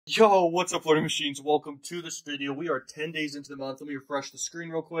Yo, what's up, Learning Machines? Welcome to this video. We are 10 days into the month. Let me refresh the screen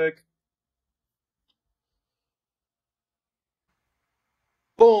real quick.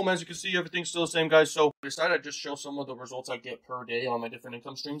 Boom, as you can see, everything's still the same, guys. So I decided I'd just show some of the results I get per day on my different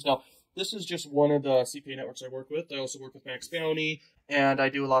income streams. Now, this is just one of the CPA networks I work with. I also work with Max Bounty, and I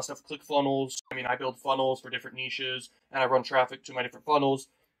do a lot of stuff with ClickFunnels. I build funnels for different niches, and I run traffic to my different funnels,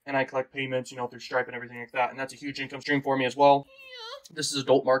 and I collect payments, through Stripe and everything like that. And that's a huge income stream for me as well. This is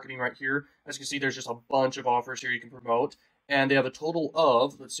adult marketing right here. As you can see, there's just a bunch of offers here you can promote. And they have a total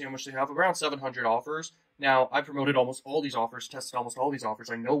of, let's see how much they have, around 700 offers. Now, I promoted almost all these offers, tested almost all these offers.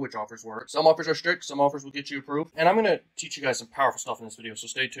 I know which offers work. Some offers are strict, some offers will get you approved. And I'm going to teach you guys some powerful stuff in this video, so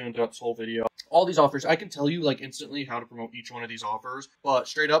stay tuned throughout this whole video. All these offers, I can tell you instantly how to promote each one of these offers. But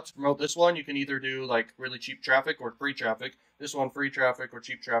straight up, to promote this one, you can either do really cheap traffic or free traffic. This one, free traffic or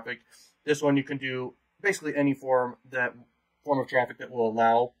cheap traffic. This one, you can do basically any form of traffic that will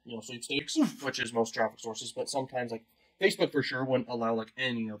allow, sweepstakes, which is most traffic sources, but sometimes Facebook for sure wouldn't allow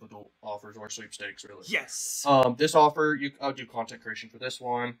any of adult offers or sweepstakes really. Yes. This offer, I would do content creation for this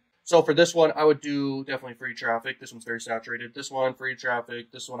one. So for this one, I would do definitely free traffic. This one's very saturated. This one, free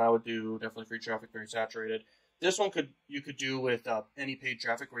traffic. This one I would do definitely free traffic, very saturated. This one you could do with any paid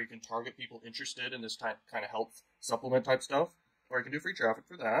traffic where you can target people interested in this kind of health supplement type stuff. Or you can do free traffic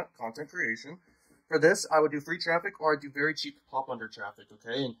for that, content creation. For this, I would do free traffic, or I'd do very cheap pop-under traffic,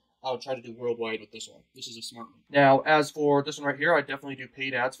 okay? And I would try to do worldwide with this one. This is a smart one. Now, as for this one right here, I definitely do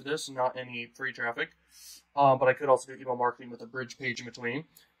paid ads for this, not any free traffic. But I could also do email marketing with a bridge page in between.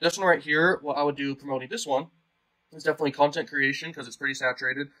 This one right here, what I would do promoting this one is definitely content creation because it's pretty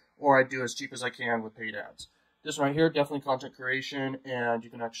saturated, or I'd do as cheap as I can with paid ads. This one right here, definitely content creation, and you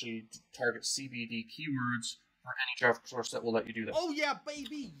can actually target CBD keywords for any traffic source that will let you do that. Oh yeah,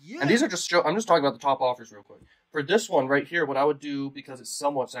 baby, yeah. And these are I'm just talking about the top offers real quick. For this one right here, what I would do, because it's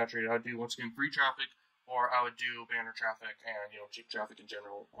somewhat saturated, I would do, once again, free traffic, or I would do banner traffic and, cheap traffic in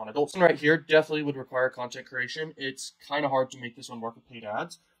general on adults. And right here definitely would require content creation. It's kind of hard to make this one work with paid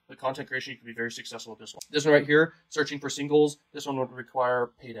ads, but content creation, you can be very successful with this one. This one right here, searching for singles, this one would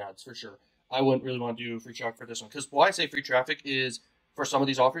require paid ads for sure. I wouldn't really want to do free traffic for this one, because why I say free traffic is, for some of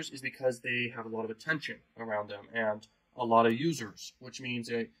these offers, is because they have a lot of attention around them and a lot of users, which means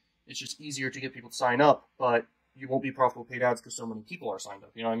it's just easier to get people to sign up, but you won't be profitable paid ads because so many people are signed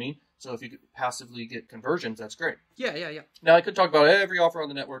up, you know what I mean? So if you could passively get conversions, that's great. Yeah. Now, I could talk about every offer on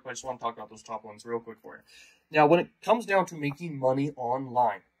the network, but I just want to talk about those top ones real quick for you. Now, when it comes down to making money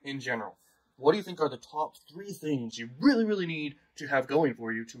online in general, what do you think are the top 3 things you really, really need to have going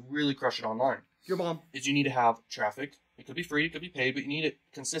for you to really crush it online? Your mom. Is you need to have traffic. It could be free, it could be paid, but you need it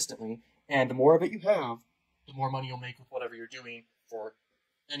consistently. And the more of it you have, the more money you'll make with whatever you're doing for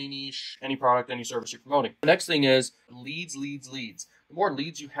any niche, any product, any service you're promoting. The next thing is leads. The more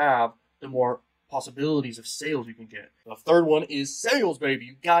leads you have, the more possibilities of sales you can get. The third one is sales, baby.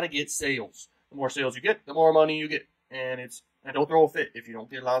 You gotta get sales. The more sales you get, the more money you get. And don't throw a fit if you don't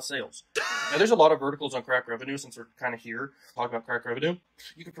get a lot of sales. Now, there's a lot of verticals on Crack Revenue, since we're kind of here talking about Crack Revenue.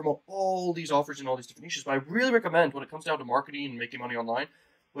 You can promote all these offers in all these different niches, but I really recommend, when it comes down to marketing and making money online,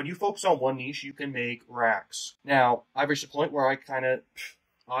 when you focus on one niche, you can make racks. Now, I've reached a point where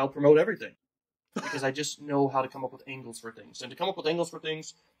I'll promote everything, because I just know how to come up with angles for things. And to come up with angles for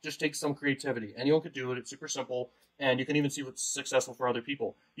things just takes some creativity. Anyone could do it. It's super simple. And you can even see what's successful for other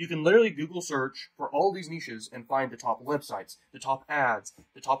people. You can literally Google search for all these niches and find the top websites, the top ads,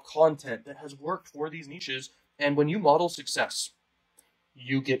 the top content that has worked for these niches. And when you model success,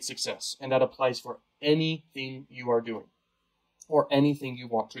 you get success. And that applies for anything you are doing or anything you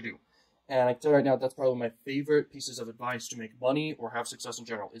want to do. And I can tell you right now, that's probably my favorite pieces of advice to make money or have success in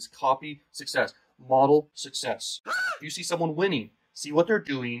general, is copy success, model success. If you see someone winning, see what they're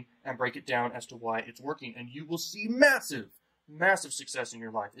doing and break it down as to why it's working, and you will see massive success in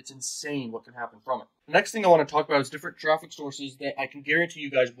your life. It's insane what can happen from it. The next thing I want to talk about is different traffic sources that I can guarantee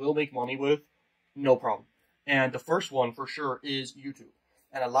you guys will make money with, no problem. And the first one for sure is YouTube.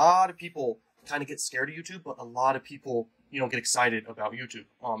 And a lot of people kind of get scared of YouTube, but a lot of people get excited about YouTube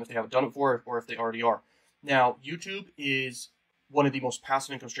if they haven't done it before, or if they already are. Now, YouTube is one of the most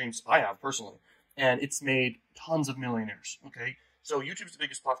passive income streams I have personally, and it's made tons of millionaires, okay? So YouTube's the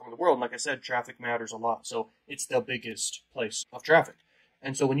biggest platform in the world, and like I said, traffic matters a lot, so it's the biggest place of traffic.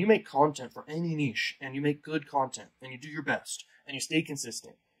 And so when you make content for any niche, and you make good content, and you do your best, and you stay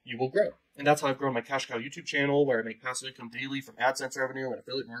consistent, you will grow. And that's how I've grown my Cash Cow YouTube channel, where I make passive income daily from AdSense revenue and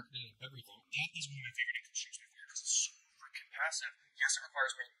affiliate marketing and everything. That is one of my favorite income streams because it's so freaking passive. Yes, it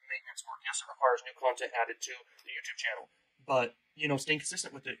requires maintenance work. Yes, it requires new content added to the YouTube channel. But, staying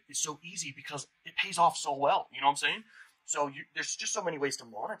consistent with it is so easy because it pays off so well. You know what I'm saying? So there's just so many ways to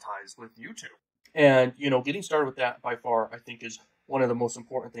monetize with YouTube. And, getting started with that by far, I think, is one of the most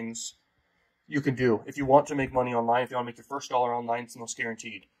important things you can do. If you want to make money online, if you want to make your first dollar online, it's most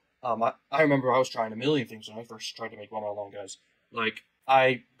guaranteed. I remember I was trying a million things when I first tried to make money online, guys. Like,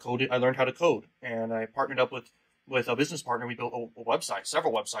 I learned how to code, and I partnered up with a business partner. We built a website,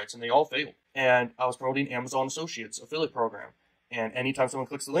 several websites, and they all failed. And I was promoting Amazon Associates affiliate program. And anytime someone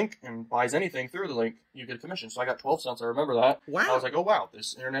clicks the link and buys anything through the link, you get a commission. So I got 12 cents. I remember that. Wow. I was like, oh, wow,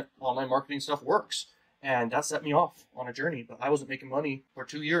 this internet online marketing stuff works. And that set me off on a journey. But I wasn't making money for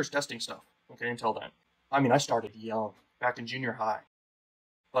 2 years testing stuff, okay, until then. I mean, I started young, back in junior high.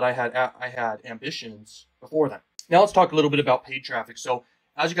 But I had ambitions before then. Now let's talk a little bit about paid traffic. So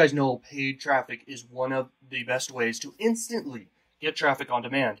as you guys know, paid traffic is one of the best ways to instantly get traffic on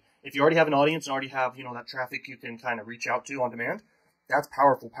demand. If you already have an audience and already have, that traffic you can kind of reach out to on demand, that's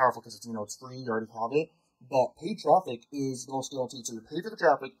powerful because it's, it's free, you already have it. But paid traffic is the most guaranteed. So you pay for the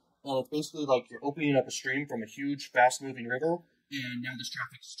traffic, and it's basically like you're opening up a stream from a huge, fast-moving river, and now this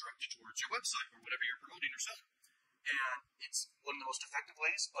traffic is directed towards your website or whatever you're promoting or selling. And it's one of the most effective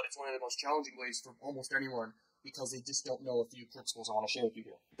ways, but it's one of the most challenging ways for almost anyone because they just don't know a few principles I want to share with you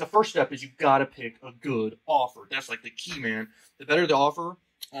here. The first step is you got to pick a good offer. That's like the key, man. The better the offer,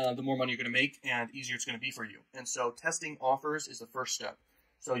 the more money you're going to make and easier it's going to be for you. And so testing offers is the first step.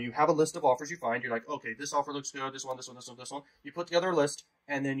 So you have a list of offers you find. You're like, okay, this offer looks good, this one, this one, this one, this one. You put together a list,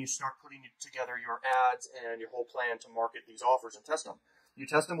 and then you start putting together your ads and your whole plan to market these offers and test them. You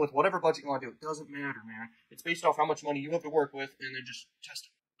test them with whatever budget you want to do. It doesn't matter, man. It's based off how much money you have to work with, and then just test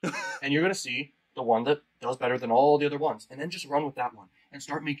it. And you're going to see the one that does better than all the other ones. And then just run with that one. And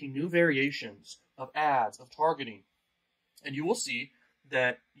start making new variations of ads, of targeting. And you will see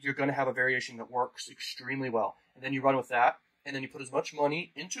that you're going to have a variation that works extremely well. And then you run with that, and then you put as much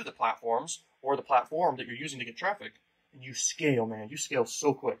money into the platforms or the platform that you're using to get traffic, and you scale, man. You scale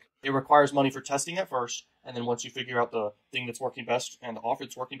so quick. It requires money for testing at first, and then once you figure out the thing that's working best and the offer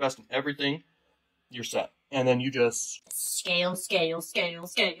that's working best and everything, you're set. And then you just scale.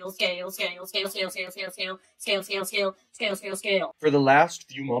 For the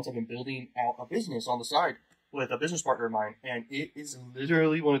last few months, I've been building out a business on the side with a business partner of mine, and it is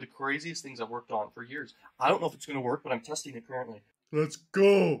literally one of the craziest things I've worked on for years. I don't know if it's going to work, but I'm testing it currently. Let's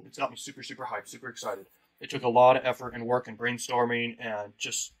go. It's got me super, super hyped, super excited. It took a lot of effort and work and brainstorming and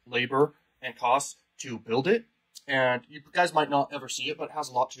just labor and costs to build it. And you guys might not ever see it, but it has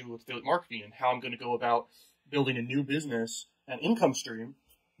a lot to do with affiliate marketing and how I'm going to go about building a new business and income stream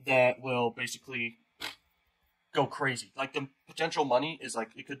that will basically go crazy. Like the potential money is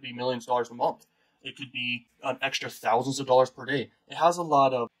like, it could be millions of dollars a month. It could be an extra thousands of dollars per day. It has a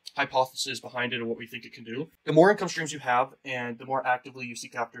lot of hypotheses behind it and what we think it can do. The more income streams you have and the more actively you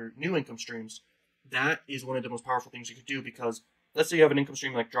seek after new income streams, that is one of the most powerful things you could do, because let's say you have an income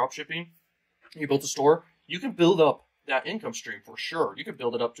stream like drop shipping, you built a store, you can build up that income stream for sure. You could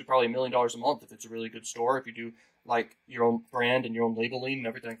build it up to probably $1 million a month if it's a really good store. If you do like your own brand and your own labeling and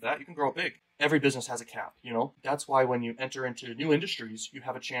everything like that, you can grow it big. Every business has a cap, That's why when you enter into new industries, you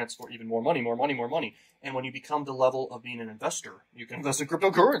have a chance for even more money, more money, more money. And when you become the level of being an investor, you can invest in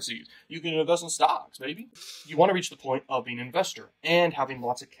cryptocurrencies. You can invest in stocks, baby. You want to reach the point of being an investor and having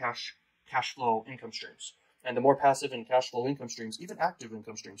lots of cash flow income streams. And the more passive and cash flow income streams, even active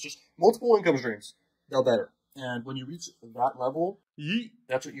income streams, just multiple income streams, the better. And when you reach that level,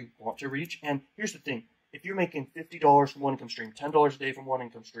 that's what you want to reach. And here's the thing. If you're making $50 from one income stream, $10 a day from one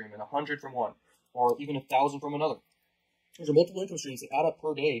income stream, and $100 from one, or even $1,000 from another, those are multiple income streams that add up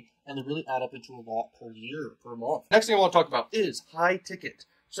per day, and they really add up into a lot per year, per month. Next thing I want to talk about is high ticket.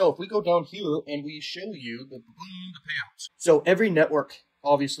 So if we go down here and we show you the payouts. So every network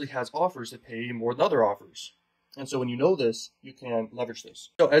obviously has offers that pay more than other offers. And so when you know this, you can leverage this.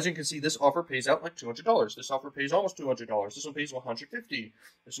 So as you can see, this offer pays out like $200. This offer pays almost $200. This one pays $150.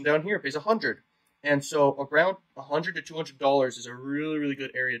 This one down here pays $100. And so around $100 to $200 is a really, really good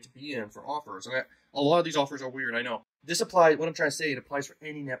area to be in for offers. I mean, a lot of these offers are weird, I know. This applies, what I'm trying to say, it applies for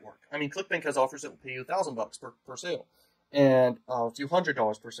any network. I mean, ClickBank has offers that will pay you $1,000 per sale and a few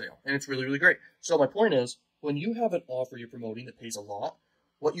 $100 per sale. And it's really, really great. So my point is, when you have an offer you're promoting that pays a lot,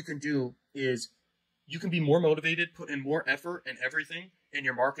 what you can do is you can be more motivated, put in more effort and everything in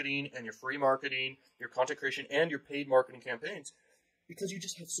your marketing and your free marketing, your content creation, and your paid marketing campaigns, because you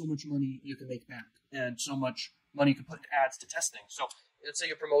just have so much money you can make back and so much money you can put into ads to test things. So let's say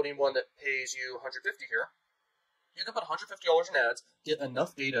you're promoting one that pays you $150 here. You can put $150 in ads, get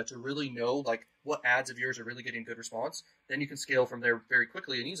enough data to really know like what ads of yours are really getting good response. Then you can scale from there very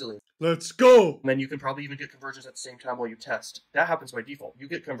quickly and easily. Let's go! And then you can probably even get conversions at the same time while you test. That happens by default. You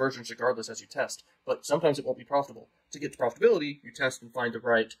get conversions regardless as you test, but sometimes it won't be profitable. To get to profitability, you test and find the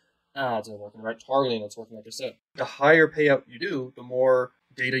right ads and working, the right targeting that's working like I said. The higher payout you do, the more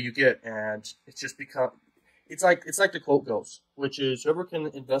data you get, and it's just become it's like the quote goes, which is whoever can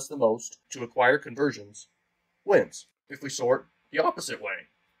invest the most to acquire conversions wins. If we sort the opposite way,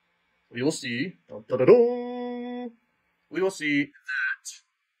 we will see we will see that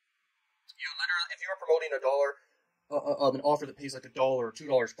you literally, if you are promoting of an offer that pays like $1,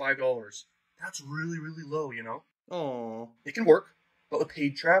 $2, $5, that's really, really low, you know? Oh, it can work, but with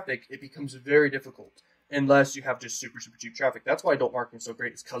paid traffic, it becomes very difficult unless you have just super, super cheap traffic. That's why adult marketing is so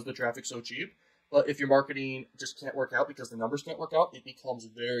great. It's because the traffic's so cheap. But if your marketing just can't work out because the numbers can't work out, it becomes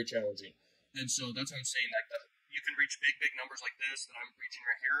very challenging. And so that's why I'm saying like that you can reach big, big numbers like this that I'm reaching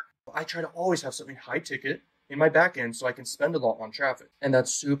right here. I try to always have something high ticket in my back end so I can spend a lot on traffic. And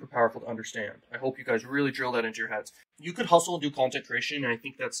that's super powerful to understand. I hope you guys really drill that into your heads. You could hustle and do content creation, and I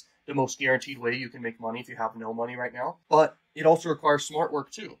think that's the most guaranteed way you can make money if you have no money right now. But it also requires smart work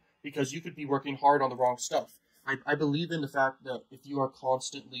too, because you could be working hard on the wrong stuff. I believe in the fact that if you are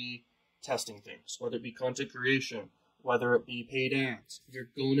constantly testing things, whether it be content creation, whether it be paid ads, you're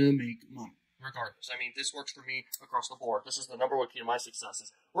gonna make money. Regardless. I mean, this works for me across the board. This is the number one key to my success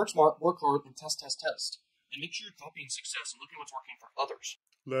is work smart, work hard, and test. And make sure you're copying success and looking at what's working for others.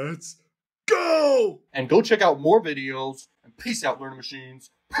 Let's go! And go check out more videos, and peace out, Learning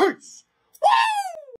Machines. Peace!